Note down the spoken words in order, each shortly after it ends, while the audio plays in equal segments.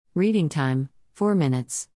Reading time, 4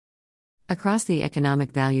 minutes. Across the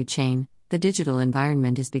economic value chain, the digital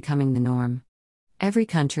environment is becoming the norm. Every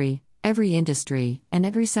country, every industry, and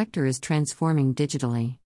every sector is transforming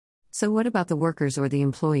digitally. So what about the workers or the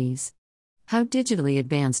employees? How digitally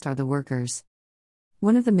advanced are the workers?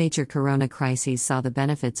 One of the major corona crises saw the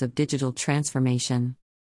benefits of digital transformation.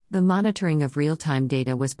 The monitoring of real-time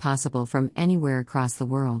data was possible from anywhere across the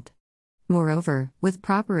world. Moreover, with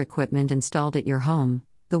proper equipment installed at your home,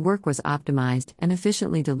 the work was optimized and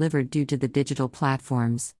efficiently delivered due to the digital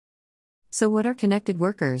platforms. So what are connected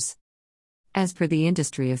workers? As per the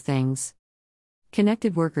industry of things,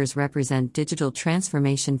 connected workers represent digital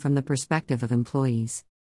transformation from the perspective of employees.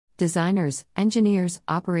 Designers, engineers,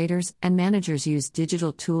 operators, and managers use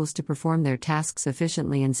digital tools to perform their tasks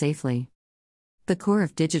efficiently and safely. The core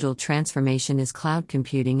of digital transformation is cloud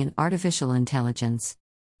computing and artificial intelligence.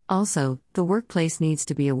 Also, the workplace needs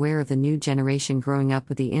to be aware of the new generation growing up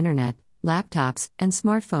with the internet. Laptops and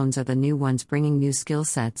smartphones are the new ones bringing new skill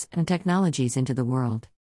sets and technologies into the world.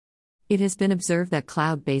 It has been observed that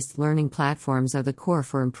cloud-based learning platforms are the core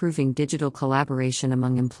for improving digital collaboration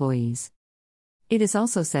among employees. It is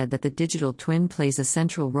also said that the digital twin plays a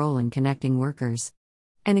central role in connecting workers.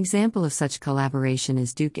 An example of such collaboration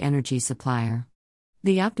is Duke Energy Supplier.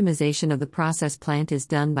 The optimization of the process plant is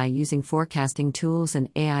done by using forecasting tools and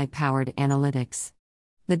AI-powered analytics.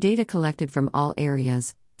 The data collected from all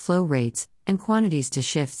areas, flow rates, and quantities to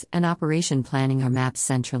shifts and operation planning are mapped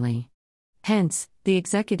centrally. Hence, the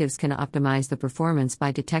executives can optimize the performance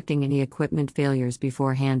by detecting any equipment failures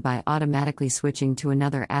beforehand by automatically switching to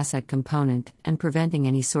another asset component and preventing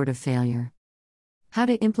any sort of failure. How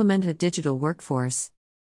to implement a digital workforce?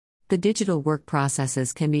 The digital work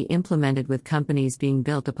processes can be implemented with companies being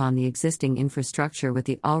built upon the existing infrastructure with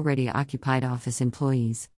the already occupied office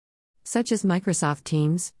employees, such as Microsoft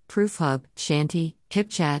Teams, ProofHub, Shanty,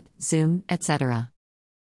 HipChat, Zoom, etc.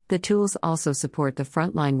 The tools also support the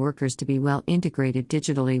frontline workers to be well integrated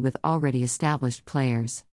digitally with already established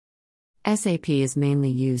players. SAP is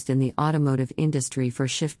mainly used in the automotive industry for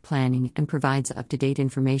shift planning and provides up-to-date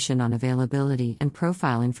information on availability and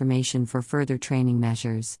profile information for further training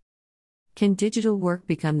measures. Can digital work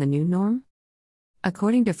become the new norm?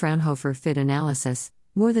 According to Fraunhofer Fit analysis,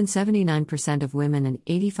 more than 79% of women and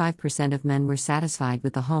 85% of men were satisfied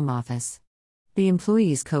with the home office. The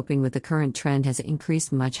employees coping with the current trend has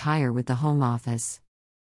increased much higher with the home office.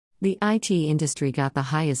 The IT industry got the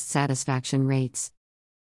highest satisfaction rates.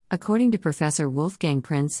 According to Professor Wolfgang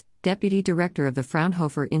Prinz, Deputy Director of the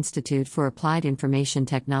Fraunhofer Institute for Applied Information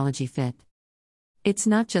Technology Fit, it's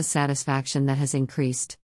not just satisfaction that has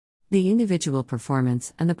increased. The individual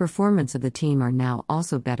performance and the performance of the team are now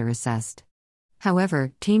also better assessed.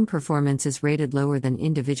 However, team performance is rated lower than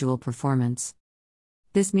individual performance.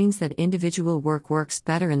 This means that individual work works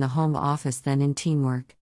better in the home office than in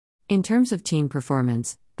teamwork. In terms of team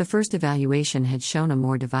performance, the first evaluation had shown a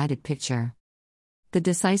more divided picture. The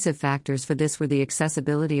decisive factors for this were the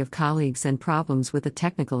accessibility of colleagues and problems with the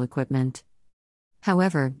technical equipment.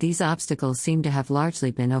 However, these obstacles seem to have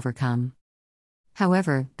largely been overcome.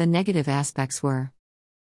 However, the negative aspects were: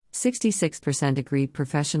 66% agreed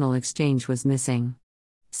professional exchange was missing.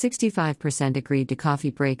 65% agreed to coffee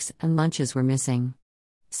breaks and lunches were missing.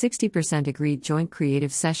 60% agreed joint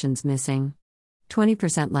creative sessions missing.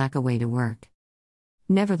 20% lack a way to work.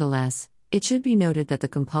 Nevertheless, it should be noted that the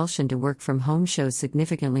compulsion to work from home shows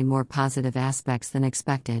significantly more positive aspects than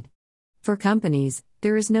expected. For companies,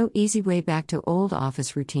 there is no easy way back to old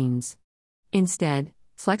office routines. Instead,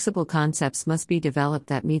 flexible concepts must be developed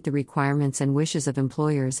that meet the requirements and wishes of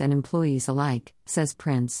employers and employees alike, says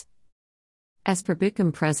Prince. As per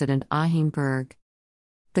Bitkom President Achim Berg,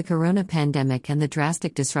 the corona pandemic and the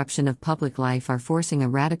drastic disruption of public life are forcing a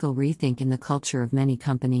radical rethink in the culture of many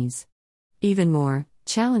companies. Even more,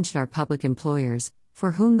 challenged are public employers,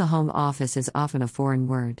 for whom the home office is often a foreign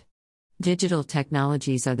word. Digital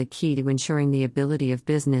technologies are the key to ensuring the ability of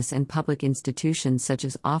business and public institutions such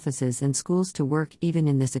as offices and schools to work even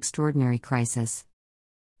in this extraordinary crisis.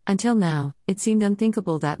 Until now, it seemed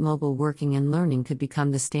unthinkable that mobile working and learning could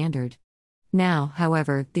become the standard. Now,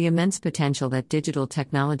 however, the immense potential that digital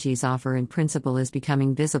technologies offer in principle is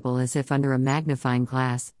becoming visible as if under a magnifying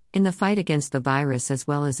glass, in the fight against the virus as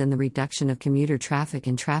well as in the reduction of commuter traffic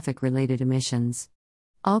and traffic-related emissions.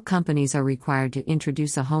 All companies are required to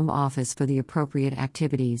introduce a home office for the appropriate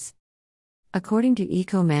activities. According to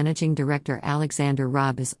ECO Managing Director Alexander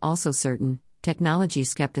Robb is also certain, technology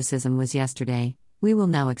skepticism was yesterday, we will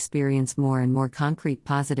now experience more and more concrete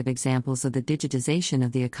positive examples of the digitization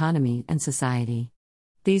of the economy and society.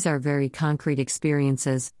 These are very concrete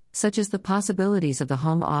experiences, such as the possibilities of the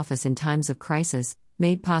home office in times of crisis,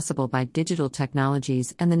 made possible by digital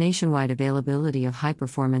technologies and the nationwide availability of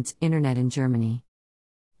high-performance internet in Germany.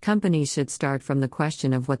 Companies should start from the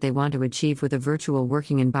question of what they want to achieve with a virtual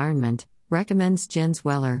working environment, recommends Jens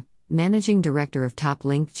Weller, Managing Director of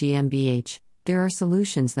TopLink GmbH. There are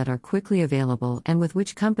solutions that are quickly available and with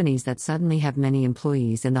which companies that suddenly have many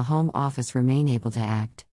employees in the home office remain able to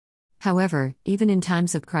act. However, even in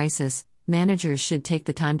times of crisis, managers should take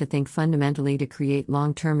the time to think fundamentally to create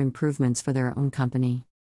long-term improvements for their own company.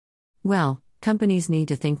 Well, companies need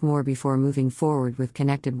to think more before moving forward with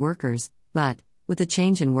connected workers, but, with the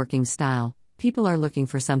change in working style, people are looking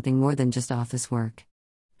for something more than just office work.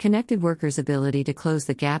 Connected workers' ability to close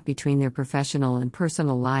the gap between their professional and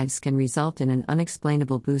personal lives can result in an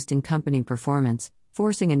unexplainable boost in company performance,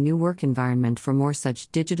 forcing a new work environment for more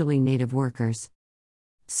such digitally native workers.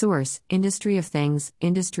 Source: Industry of Things,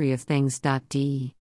 industryofthings.de